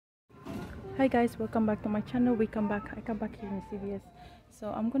Hi guys, welcome back to my channel. I come back here in CVS. So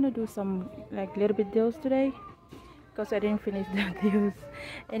I'm gonna do some like little bit deals today because I didn't finish the deals.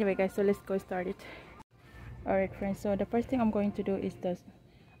 Anyway guys, so let's go start it. Alright friends, so the first thing I'm going to do is the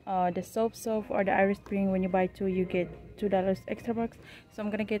soap or the Irish Spring. When you buy two you get $2 extra bucks. So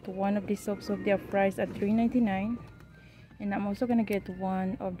I'm gonna get one of these soap. They are priced at $3.99, and I'm also gonna get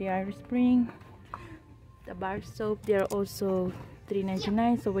one of the Irish Spring. The bar soap, they are also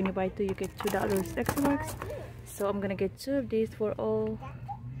 $3.99. So when you buy two you get $2 extra bucks. So I'm gonna get two of these. For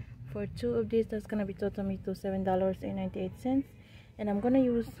two of these, that's gonna be total me to $7.98. And I'm gonna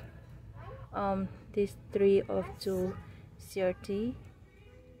use these 3 of 2 CRT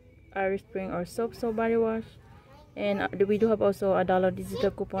Irish Spring or soap body wash. And we do have also a $1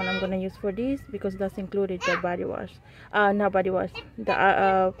 digital coupon I'm gonna use for this because that's included the body wash, not body wash,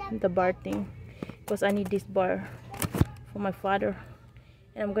 the bar thing, because I need this bar for my father.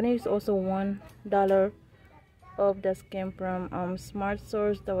 And I'm gonna use also $1 of the skim from Smart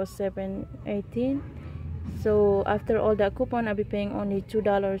Source. That was $7.18. So after all that coupon, I'll be paying only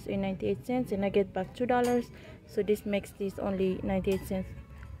 $2.98, and I get back $2. So this makes this only 98 cents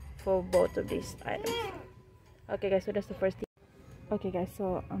for both of these items. Okay guys, so that's the first thing. Okay guys,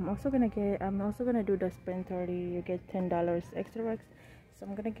 so I'm also gonna do the spend 30, you get $10 extra bucks. So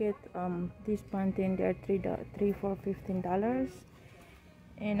I'm gonna get this Pantene. They are 3 for $15,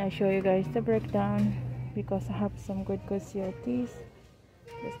 and I show you guys the breakdown because I have some good CRTs.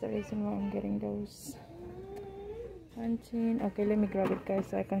 That's the reason why I'm getting those. Pantene. Okay, let me grab it guys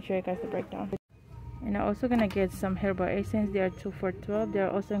so I can show you guys the breakdown. And I'm also gonna get some herbal essence. They are 2 for $12. They are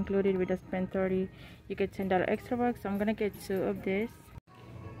also included with the spend 30, you get $10 extra bucks. So I'm gonna get 2 of this.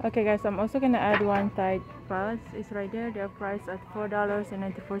 Okay guys, I'm also gonna add one Tide Plus. It's right there. They're priced at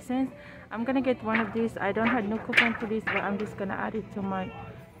 $4.94. I'm gonna get one of these. I don't have no coupon for this, but I'm just gonna add it to my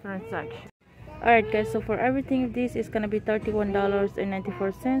transaction. Alright guys, so for everything of this is gonna be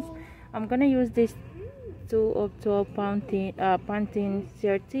 $31.94. I'm gonna use this 2 of 12 Pantene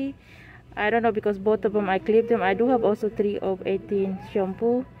CRT. I don't know because both of them I clipped them. I do have also 3 of 18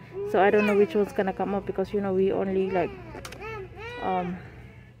 shampoo, so I don't know which one's gonna come up because you know we only like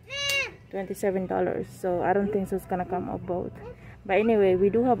 $27, so I don't think so it's gonna come up both. But anyway, we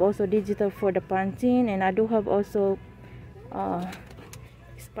do have also digital for the Pantene, and I do have also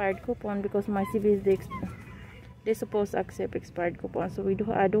expired coupon because my CVS they supposed to accept expired coupon. So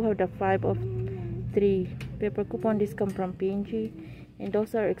I do have the 5 of 3 paper coupon. This come from P&G, and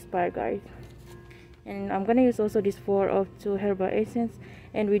those are expired guys. And I'm gonna use also this 4 of 2 herbal essence,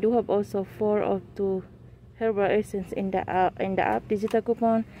 and we do have also 4 of 2 herbal essence in the app digital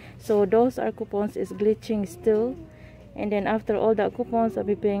coupon. So those are coupons is glitching still, and then after all the coupons I'll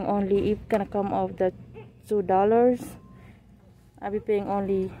be paying only, if gonna come off the $2, I'll be paying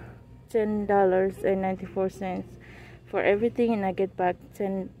only $10.94 for everything, and I get back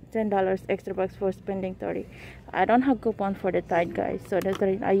 $10 extra bucks for spending 30. I don't have coupon for the Tide guys, so that's the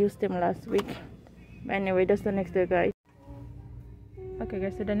reason I used them last week. But anyway, that's the next day guys. Okay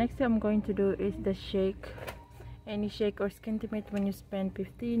guys, so the next thing I'm going to do is the shake. Any shake or skin treatment, when you spend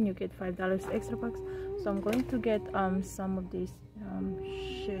 15 you get $5 extra bucks. So I'm going to get some of this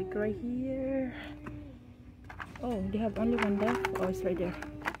shake right here. Oh, they have only one left. Oh, it's right there.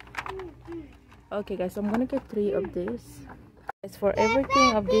 Okay guys, so I'm gonna get 3 of this. As for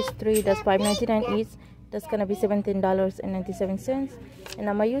everything of these 3, that's $5.99 each. That's gonna be $17.97. And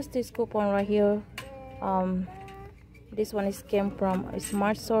I'm gonna use this coupon right here. This one is came from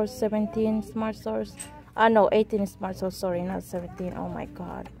Smart Source, 17 Smart Source. No, 18 Smart Source, sorry, not 17. Oh my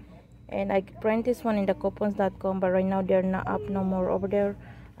god. And I print this one in the coupons.com, but right now they're not up no more over there.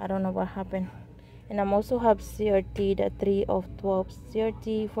 I don't know what happened. And I'm also have CRT, the 3 of 12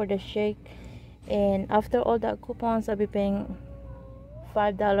 CRT for the shake. And after all the coupons I'll be paying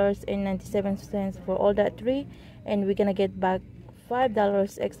 $5.97 for all that 3, and we're gonna get back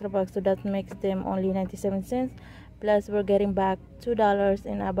 $5 extra bucks, so that makes them only 97 cents. Plus we're getting back $2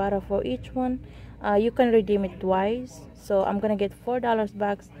 in a bottle for each one. You can redeem it twice, so I'm gonna get $4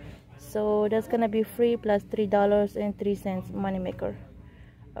 back, so that's gonna be free plus $3.03 money maker.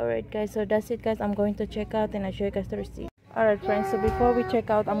 Alright guys, so that's it guys. I'm going to check out and I'll show you guys the receipt. Alright friends, so before we check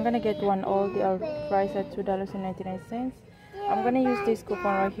out, I'm gonna get one all. They are priced at $2.99. I'm gonna use this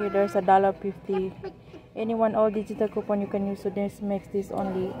coupon right here. There's $1.50. Any one all digital coupon you can use, so this makes this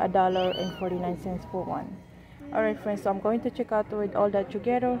only $1.49 for one. Alright friends, so I'm going to check out with all that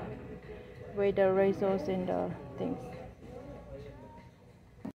together, with the razors and the things.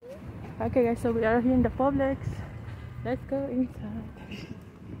 Okay guys, so we are here in the Publix. Let's go inside.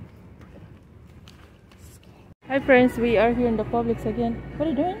 Hi friends, we are here in the Publix again. What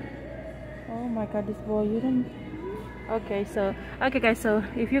are you doing? Oh my god, this boy, you don't. Okay, so okay guys, so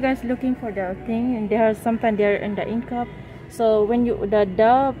if you guys looking for the thing, and there are sometimes they're in the ink cup. So when you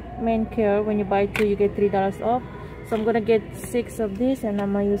the main care, when you buy 2 you get $3 off. So I'm gonna get 6 of this, and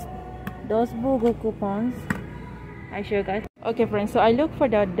I'm gonna use those Google coupons I show you guys. Okay friends, so I look for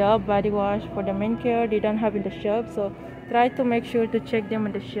the Dove body wash for the main care. They don't have in the shelf, so try to make sure to check them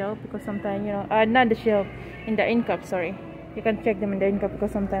on the shelf, because sometimes, you know, not the shelf, in the ink cup, sorry. You can check them in the ink cup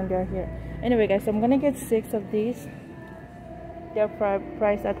because sometimes they are here. Anyway guys, so I'm gonna get 6 of these. They're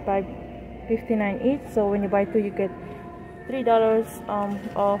priced at $5.59 each, so when you buy 2 you get $3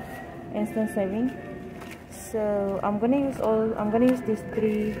 off instant saving. So I'm gonna use these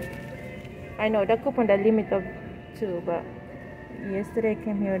 3. I know the coupon, the limit of 2, but yesterday I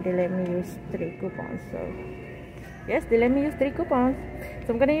came here, they let me use 3 coupons. So yes, they let me use 3 coupons,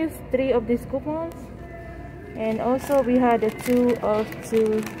 so I'm gonna use 3 of these coupons. And also we had a 2 of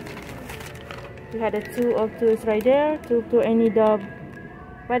 2. We had a 2 of 2s right there, 2 to any Dove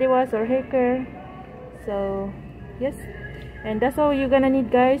body wash or hair care. So yes, and that's all you're gonna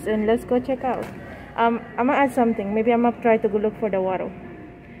need guys, and let's go check out. I'm gonna add something. Maybe I'm gonna try to go look for the water.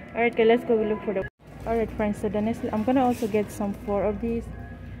 Alright, okay, let's go look for the. Alright friends, so the next I'm gonna also get some 4 of these.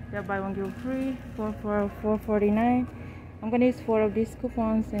 They're buy 1 give free, 4 for $4.49. I'm gonna use 4 of these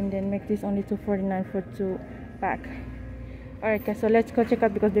coupons and then make this only $2.49 for 2 pack. Alright guys, so let's go check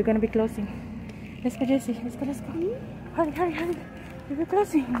out because they're gonna be closing. Let's go, Jessie. Let's go, let's go. Hurry, hurry, hurry. We're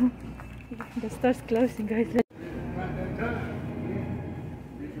closing. The store's closing, guys. It's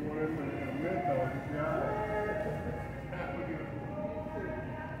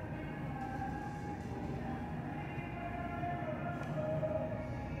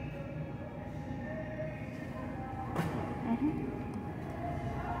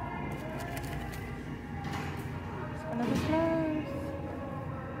gonna be closed.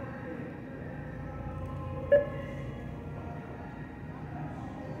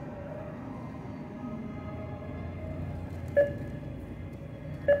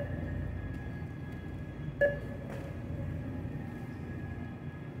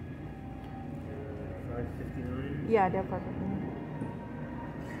 Yeah, they're perfect.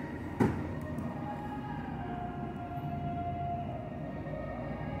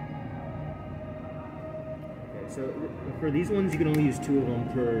 Okay, so for these ones, you can only use 2 of them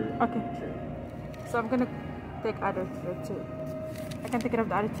per. Okay. So I'm gonna take other 2. I can take it off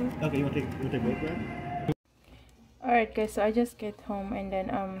the other 2. Okay, you want to take both, right? Alright guys, so I just get home, and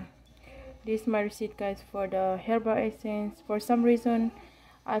then this is my receipt guys for the herbal essence. For some reason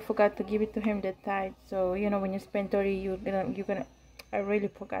I forgot to give it to him the tithe. So you know, when you spend 30, you're gonna I really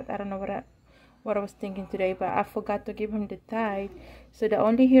forgot. I don't know what I was thinking today, but I forgot to give him the tithe. So the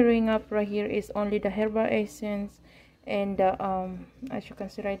only hearing up right here is only the herbal essence and the as you can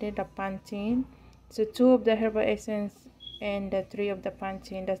see right there, the Pantene. So 2 of the herbal essence and the 3 of the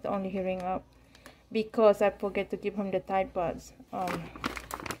Pantene. That's the only hearing up, because I forget to give him the Tide Pods,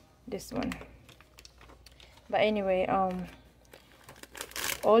 this one. But anyway,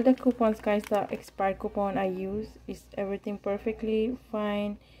 all the coupons guys, the expired coupon I use, is everything perfectly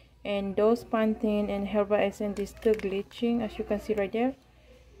fine. And those Pantene and herbal essence is still glitching, as you can see right there.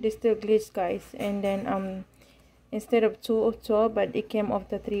 They still glitch guys. And then instead of 2 of 12, but it came off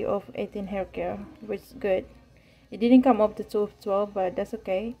the 3 of 18 hair care, which is good. It didn't come off the 2 of 12, but that's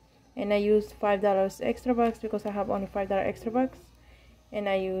okay. And I used $5 extra bucks because I have only $5 extra bucks. And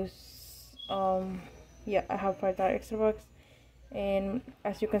I use yeah, I have $5 extra bucks. And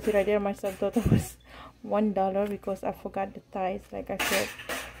as you can see right there, my subtotal was $1 because I forgot the tithes, like I said.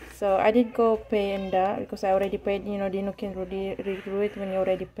 So I did go pay in that because I already paid. You know, you can really redo it when you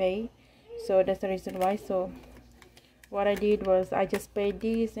already pay. So that's the reason why. So what I did was I just paid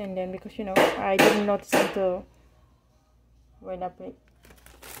these, and then because you know I didn't notice until when I paid.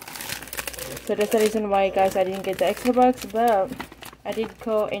 So that's the reason why guys I didn't get the extra bucks, but I did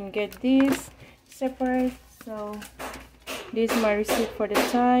go and get these separate. So this is my receipt for the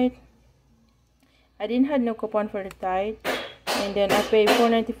tithe. I didn't have no coupon for the tithe, and then I paid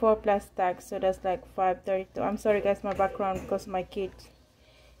 $4.94 plus tax, so that's like $5.32. I'm sorry guys, my background because my kids.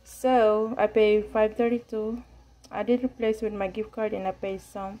 So I paid $5.32. I did replace with my gift card, and I paid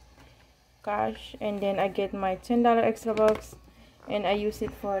some cash, and then I get my $10 extra bucks, and I use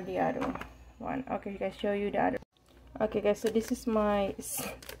it for the other one. Okay guys, show you the other. Okay guys, so this is my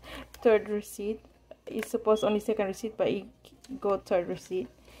third receipt. It's supposed only second receipt, but it go third receipt.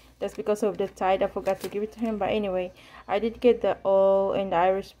 That's because of the tithe. I forgot to give it to him. But anyway, I did get the oil and the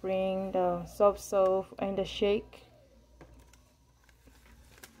Irish Spring, the soap and the shake.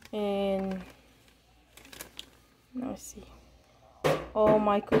 And let's see, all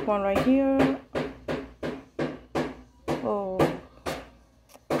my coupon right here. Oh,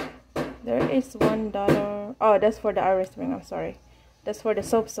 there is $1. Oh, that's for the Irish Spring. I'm sorry, that's for the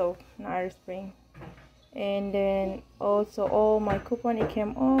soap, not Irish Spring. And then also all my coupon, it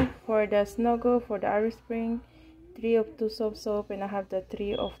came off for the Snuggle, for the Irish Spring, 3 of 2 soap, and I have the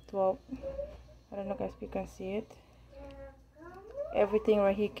 3 of 12. I don't know guys if you can see it. Everything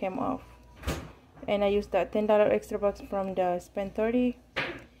right here came off, and I used that $10 extra bucks from the spend 30,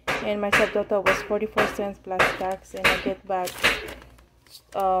 and my subtotal was 44 cents plus tax, and I get back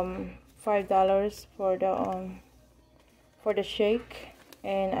 $5 for the shake,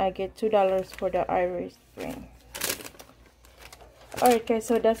 and I get $2 for the Irish Spring. Alright guys,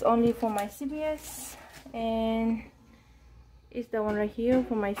 so that's only for my CVS, and it's the one right here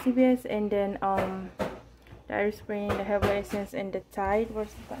for my CVS. And then the Irish Spring, the Herbal Essence, and the Tide.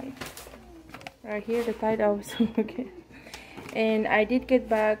 Where's the Tide? Right here, the Tide. Also okay. And I did get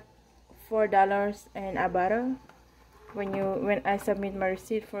back $4 and a butter when I submit my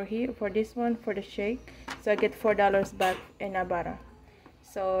receipt for this one, for the shake. So I get $4 back in a butter.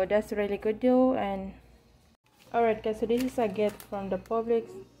 So that's a really good deal. And alright guys, so this is I get from the Publix.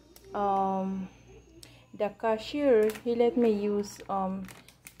 The cashier, he let me use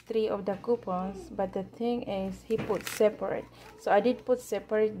 3 of the coupons, but the thing is he put separate. So I did put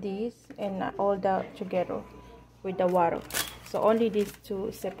separate these and all that together with the water. So only these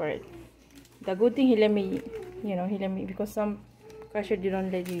 2 separate. The good thing he let me, because some cashier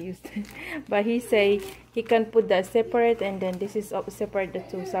didn't let you use it. But he say he can put that separate, and then this is separate the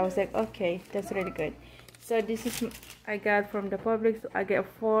 2. So I was like, okay, that's really good. So this is I got from the Publix. I get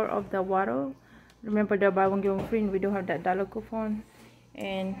 4 of the water. Remember the buy one get one free, and we do have that dollar coupon.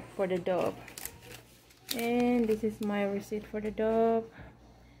 And for the Dove, and this is my receipt for the Dove,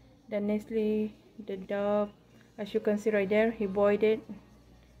 the Nestle, the Dove. As you can see right there, he voided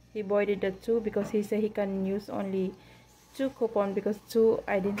the 2 because he said he can use only 2 coupon, because 2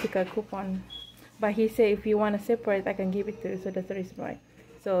 identical coupon. But he said if you want to separate, I can give it to you. So that's the reason why.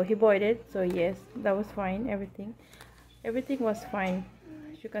 So he voided. So yes, that was fine. Everything was fine.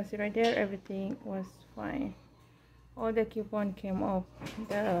 As you can see right there, everything was fine. All the coupon came up,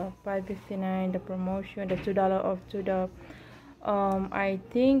 the 5.59, the promotion, the $2 off, $2. I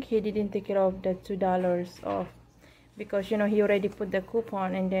think he didn't take it off the $2 off, because he already put the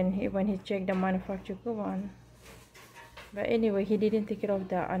coupon, and then when he checked the manufacturer coupon. But anyway, he didn't take it off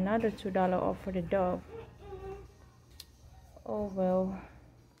the another $2 off for the Dove. Oh well.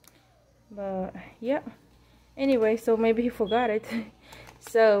 But yeah. Anyway, so maybe he forgot it.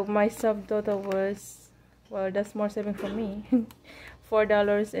 So my subtotal was, well, that's more saving for me.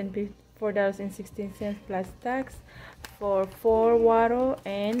 $4.16 plus tax for 4 water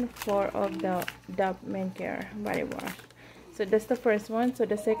and 4 of the Dove Men Care body wash. So that's the first one. So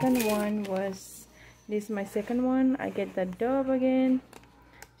the second one was, this is my second one. I get the Dove again.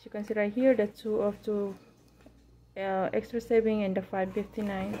 As you can see right here, the 2 of 2 extra saving, and the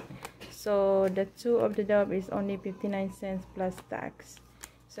 5.59. So the 2 of the Dove is only 59 cents plus tax.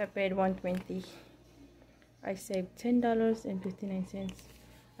 So I paid $1.20. I saved $10.59.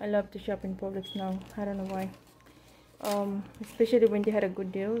 I love to shop in Publix now. I don't know why. Especially when they had a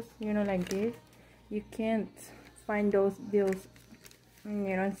good deals, like this. You can't find those deals,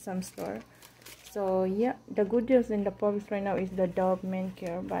 in some store. So yeah, the good deals in the Publix right now is the Dove Men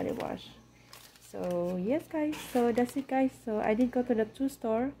Care body wash. So yes guys, so that's it guys. So I did go to the 2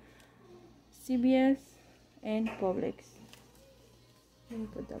 store, CVS and Publix. Let me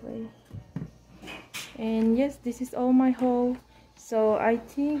put that away. And yes, this is all my haul. So I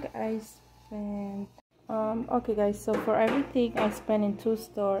think I spent okay guys, so for everything I spent in 2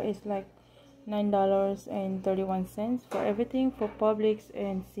 stores is like $9.31 for everything, for Publix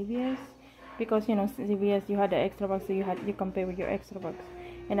and CVS, because CVS you had the extra bucks, so you can pay with your extra bucks.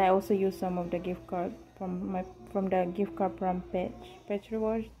 And I also used some of the gift card from the gift card from Pet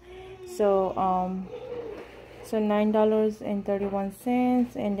Rewards. So so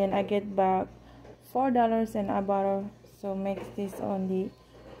 $9.31, and then I get back $4 and a butter, so makes this only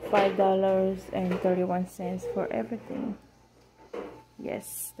 $5.31 for everything.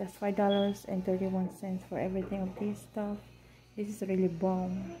 Yes, that's $5.31 for everything of this stuff. This is really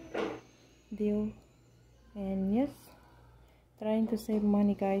bomb deal. And yes, trying to save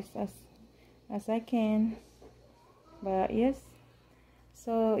money guys as I can. But yes,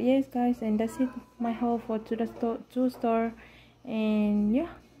 so yes guys, and that's it, my haul for to the 2 store. And yeah,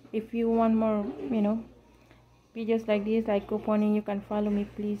 if you want more videos like this, like couponing, you can follow me.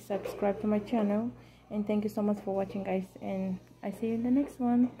 Please subscribe to my channel, and thank you so much for watching guys, and I see you in the next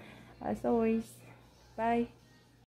one. As always, bye.